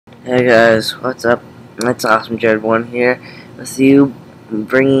Hey guys, what's up? It's Awesome Jared1 here with you,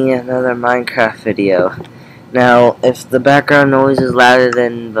 bringing another Minecraft video. Now, if the background noise is louder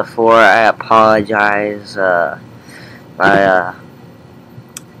than before, I apologize. I'm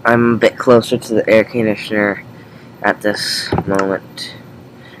a bit closer to the air conditioner at this moment.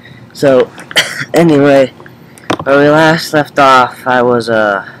 So, anyway, where we last left off, I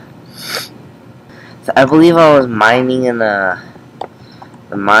believe I was mining in the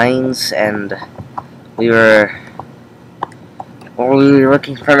mines, and we were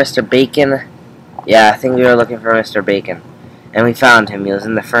looking for Mr. Bacon. Yeah, I think we were looking for Mr. Bacon, and we found him. He was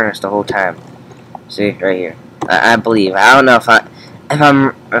in the furnace the whole time. See, right here. I believe. I don't know if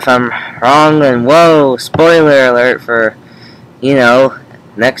I'm wrong. And whoa, spoiler alert for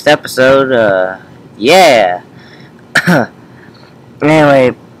next episode. Yeah.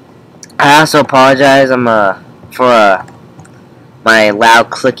 Anyway, I also apologize. For my loud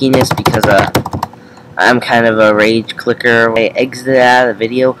clickiness because I'm kind of a rage clicker. I exited out of the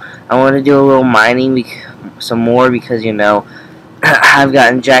video. I want to do a little mining, some more, because I've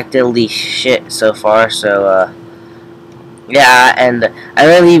gotten jack diddly shit so far. So yeah, and I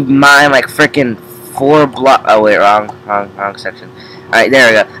really mine like freaking 4 blocks. Oh wait, wrong section. All right, there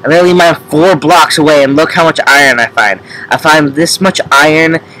we go. I literally mine 4 blocks away, and look how much iron I find. I find this much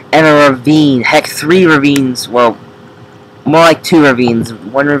iron and a ravine. Heck, 3 ravines. Well, more like 2 ravines.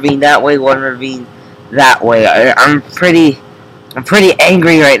 1 ravine that way, 1 ravine that way. I'm pretty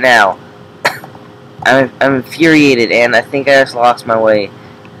angry right now. I'm infuriated, and I think I just lost my way.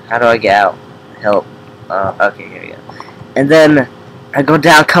 How do I get out? Help. Okay, here we go. And then I go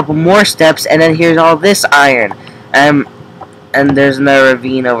down a couple more steps, and then here's all this iron. And there's another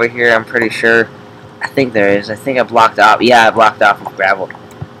ravine over here, I'm pretty sure. I think there is. I think I blocked off. Yeah, I blocked off with gravel.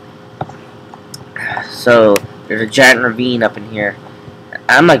 So there's a giant ravine up in here.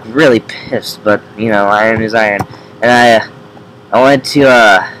 I'm like really pissed, but iron is iron. And I wanted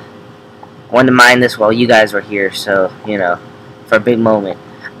to mine this while you guys were here, so for a big moment.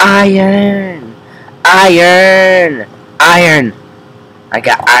 Iron, iron, iron. I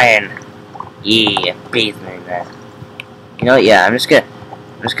got iron. Yeah, bathing in that. You know what? Yeah, I'm just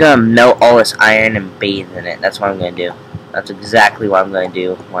gonna melt all this iron and bathe in it. That's what I'm gonna do. That's exactly what I'm gonna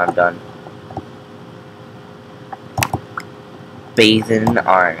do when I'm done. Bathing in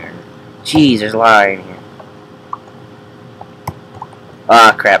iron. Jeez, there's a lot of iron here.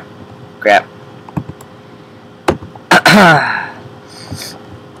 Ah, crap. Crap.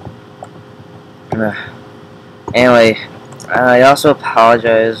 Anyway, I also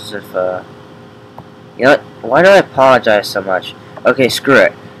apologize if, you know what? Why do I apologize so much? Okay, screw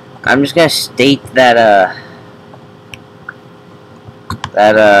it. I'm just gonna state that,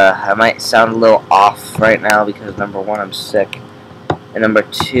 I might sound a little off right now because, number 1, I'm sick. And number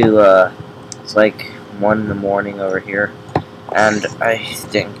 2, it's like 1 in the morning over here. And I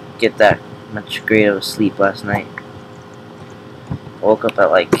didn't get that much great of a sleep last night. I woke up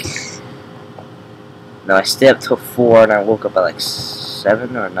at like... No, I stayed up till 4 and I woke up at like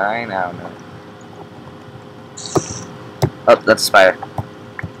 7 or 9, I don't know. Oh, that's a spider.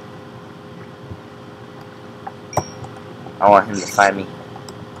 I want him to find me.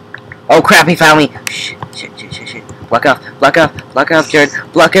 Oh crap, he found me! Shit. Block off, Jared.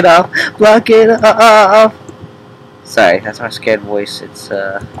 Block it off! Sorry, that's my scared voice. It's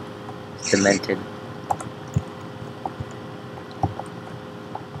demented.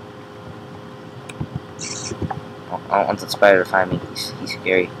 I don't want the spider to find me. He's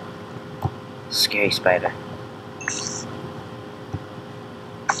scary. Scary spider.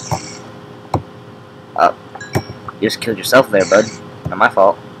 Oh, you just killed yourself there, bud. Not my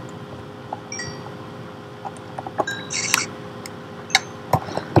fault.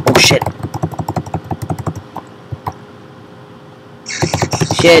 Oh shit.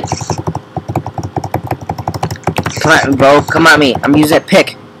 Shit. Come at me, bro. Come at me. I'm using that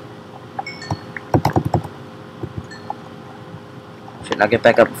pick. Shit, now get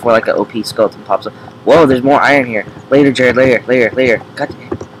back up before like an OP skeleton pops up. Whoa, there's more iron here. Later, Jared. Later. God.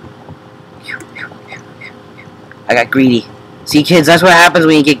 I got greedy. See, kids, that's what happens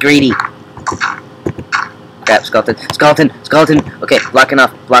when you get greedy. Crap, skeleton. Okay, blocking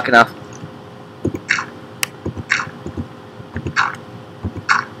off.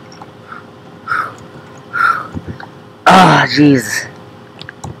 Ah, jeez.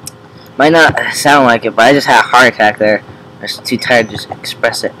 Might not sound like it, but I just had a heart attack there. I'm just too tired to just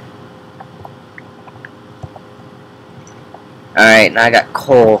express it. Alright, now I got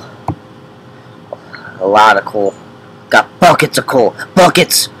coal. A lot of coal. Got buckets of coal.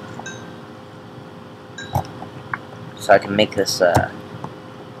 Buckets! So I can make this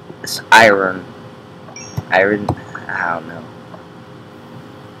It's iron. Iron. I don't know.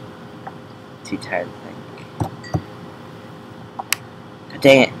 Too tired to think. God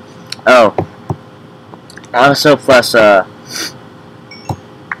dang it. Oh. Also, plus,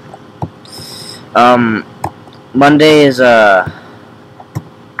 Monday is,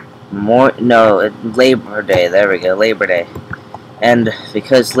 Labor Day. There we go, Labor Day. And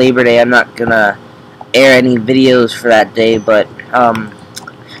because Labor Day, I'm not gonna air any videos for that day, but,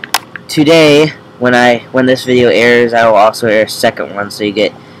 today, when this video airs, I will also air a second one, so you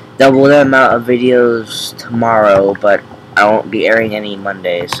get double the amount of videos tomorrow, but I won't be airing any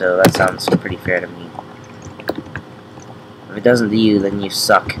Monday, so that sounds pretty fair to me. If it doesn't to you, then you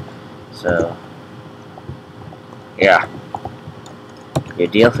suck. So, yeah. Your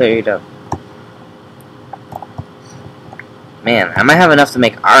deal, fair you don't. Man, I might have enough to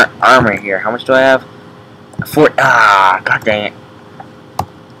make armor here. How much do I have? God dang it.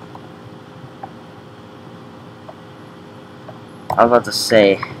 I was about to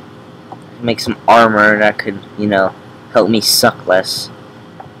say, make some armor that could, you know, help me suck less.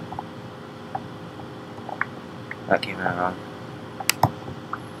 That came out wrong.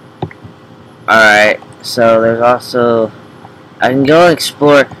 Alright, so there's also, I can go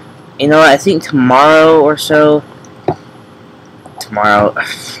explore, you know what, I think tomorrow or so,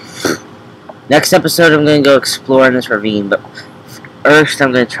 next episode I'm going to go explore in this ravine, but first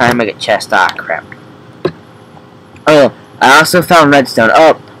I'm going to try and make a chest. Ah, crap. Oh, I also found redstone.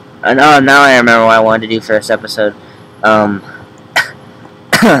 Oh, now I remember what I wanted to do for this episode. I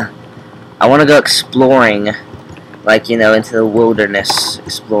want to go exploring, like, you know, into the wilderness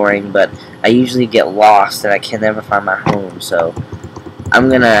exploring, but I usually get lost and I can never find my home, so I'm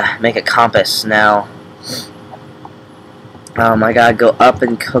gonna make a compass now. I gotta go up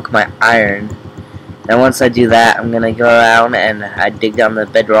and cook my iron, and once I do that, I'm gonna go around and I dig down the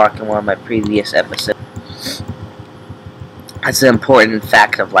bedrock in one of my previous episodes. That's an important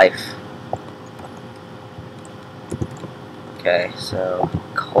fact of life. Okay, so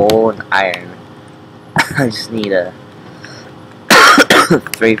coal and iron. I just need a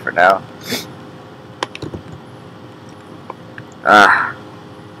 3 for now.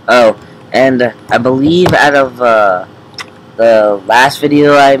 Oh, and I believe out of the last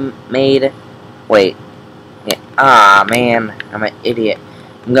video I made. Wait. Yeah, man, I'm an idiot.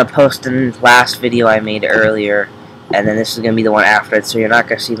 I'm gonna post the last video I made earlier, and then this is gonna be the one after it. So you're not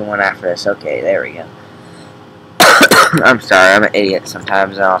gonna see the one after this. Okay, there we go. I'm sorry, I'm an idiot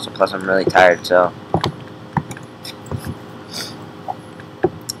sometimes, and also plus I'm really tired. So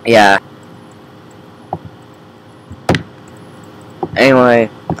yeah. Anyway,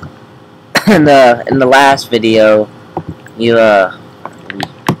 in the last video, you I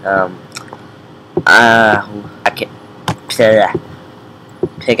can't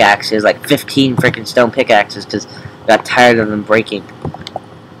pickaxes, like 15 freaking stone pickaxes, because I got tired of them breaking.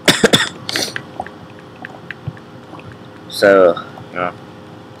 So, you know,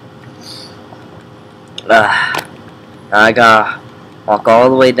 I gotta walk all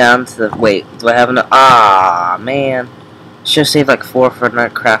the way down to the. Wait, do I have enough? Ah, man. Should have saved like 4 for another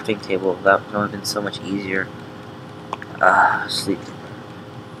crafting table. That would have been so much easier. Sleep.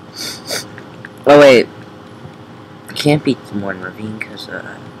 Oh, wait. I can't beat the morning ravine because,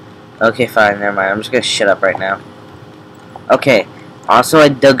 okay, fine, never mind. I'm just gonna shut up right now. Okay. Also, I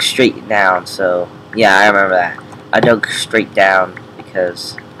dug straight down, so, yeah, I remember that. I dug straight down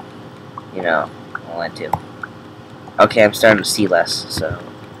because, you know, I wanted to. Okay, I'm starting to see less, so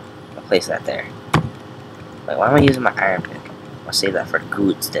I'll place that there. Wait, why am I using my iron pick? I'll save that for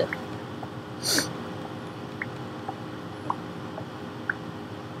good stuff.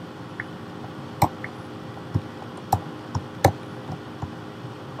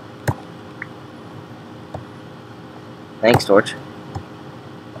 Thanks, Torch.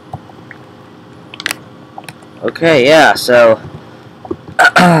 Okay, yeah, so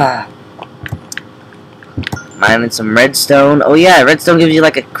mining some redstone. Oh yeah, redstone gives you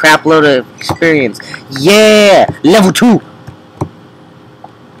like a crap load of experience. Yeah! Level 2!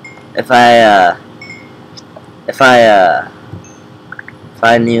 If I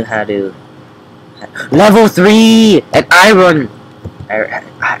knew how to... Level 3! And iron!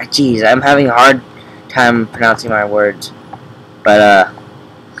 Jeez, I'm having a hard time pronouncing my words. But,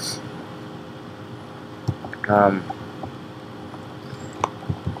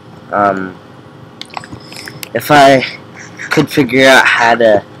 if I could figure out how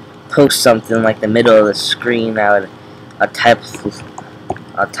to post something like the middle of the screen, I'll type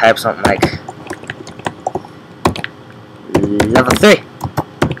something like level 3.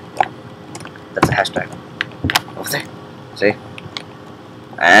 That's a hashtag. Level 3. See?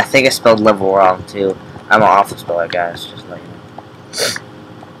 I think I spelled level wrong too. I'm an awful speller, guys. Just let you know.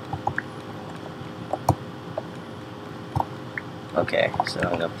 Okay, so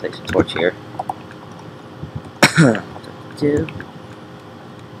I'm gonna place a torch here.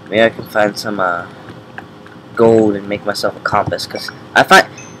 Maybe I can find some gold and make myself a compass, cause I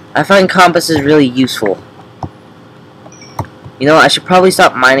find compasses really useful. You know, I should probably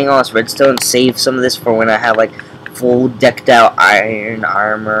stop mining all this redstone and save some of this for when I have like full decked out iron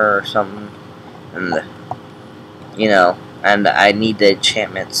armor or something, and you know, and I need the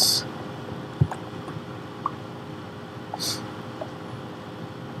enchantments.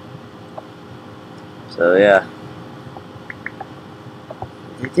 So yeah.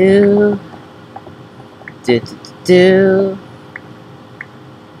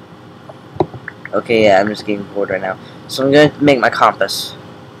 Okay, yeah, I'm just getting bored right now. So I'm gonna make my compass.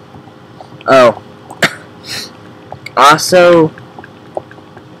 Oh. Also,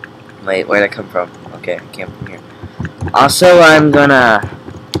 wait, where'd I come from? Okay, I came from here. Also,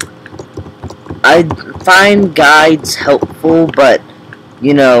 I find guides helpful, but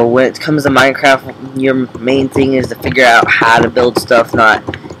you know, when it comes to Minecraft, your main thing is to figure out how to build stuff, not,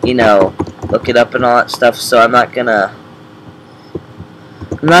 you know, look it up and all that stuff. So I'm not gonna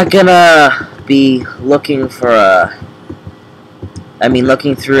be looking for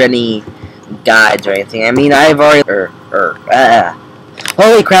looking through any guides or anything. I mean, I've already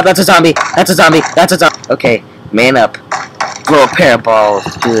holy crap, that's a zombie! That's a zombie! That's a zombie! Okay, man up. Throw a pair of balls.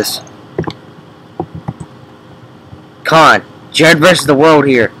 Let's do this. Con, Jared versus the world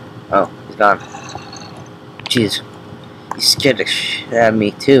here. Oh, he's gone. Jeez. He scared the shit out of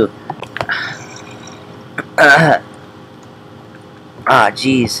me, too.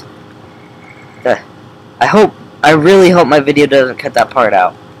 Jeez. I really hope my video doesn't cut that part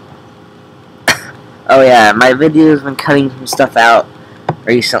out. Oh yeah, my video's been cutting some stuff out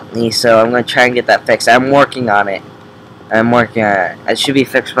recently, so I'm gonna try and get that fixed. I'm working on it. It should be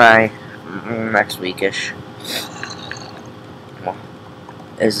fixed by next weekish.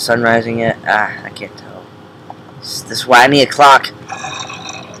 Is the sun rising yet? I can't tell. This is why I need a clock.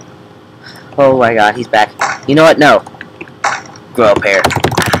 Oh my god, he's back. You know what? No. Grow a pair.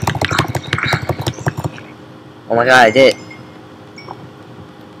 Oh my god, I did it.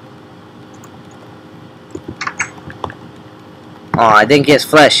 Oh, I didn't get his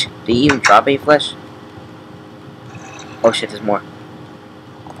flesh. Did he even drop any flesh? Oh shit, there's more.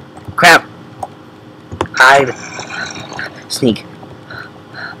 Crap! Hide. Sneak.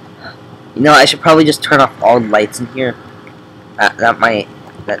 You know, I should probably just turn off all the lights in here. That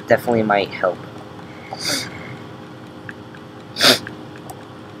definitely might help.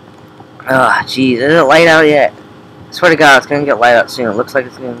 Ah, jeez, is it light out yet? I swear to God, it's gonna get light out soon. It looks like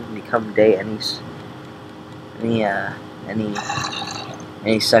it's gonna become day any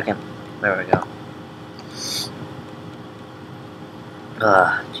second. There we go.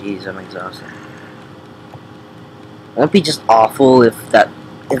 Ah, jeez, I'm exhausted. Won't it be just awful if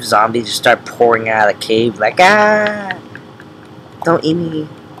zombies just start pouring out of the cave like, don't eat me.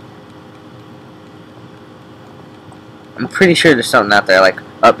 I'm pretty sure there's something out there, like,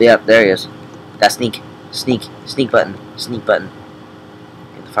 yep, there he is. That sneak button.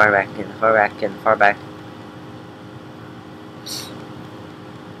 Get the far back, get the far back, get the far back.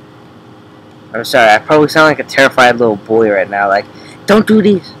 I'm sorry, I probably sound like a terrified little boy right now, like, don't do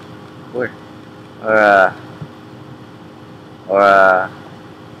these!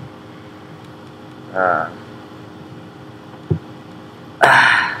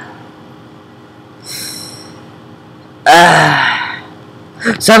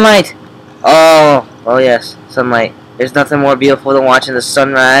 Sunlight! Oh yes, sunlight. There's nothing more beautiful than watching the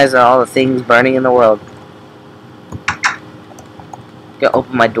sunrise and all the things burning in the world. I'm gonna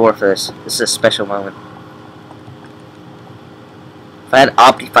open my door for this. This is a special moment. If I had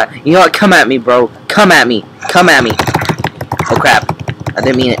Optifine, you know what? Come at me, bro. Come at me. Come at me. Oh crap! I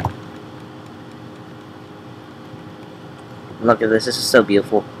didn't mean it. Look at this. This is so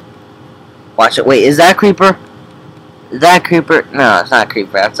beautiful. Watch it. Wait, is that a creeper? Is that a creeper? No, it's not a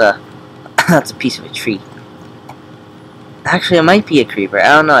creeper. That's a piece of a tree. Actually, it might be a creeper.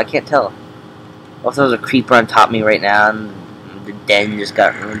 I don't know. I can't tell. What if there was a creeper on top of me right now and the den just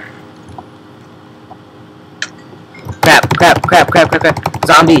got ruined? Crap.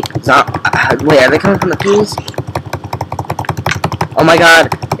 Zombie. Wait, are they coming from the trees? Oh my god.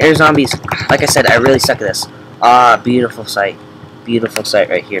 There's zombies. Like I said, I really suck at this. Beautiful sight. Beautiful sight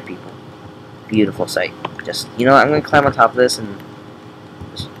right here, people. Beautiful sight. Just, you know what? I'm going to climb on top of this and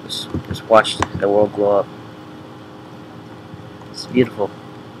just watch the world glow up. It's beautiful.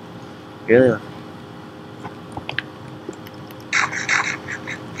 Really lovely.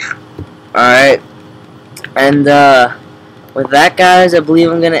 Alright. And, with that, guys, I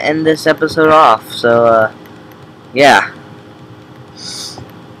believe I'm gonna end this episode off. So, yeah.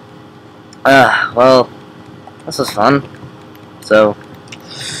 Well, this was fun. So,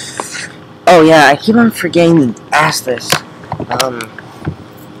 oh yeah, I keep on forgetting to ask this.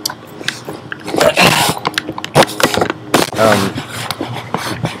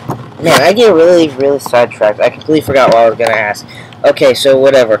 Man, I get really sidetracked. I completely forgot what I was gonna ask. Okay, so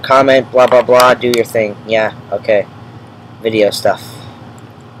whatever. Comment, blah blah blah. Do your thing. Yeah. Okay. Video stuff.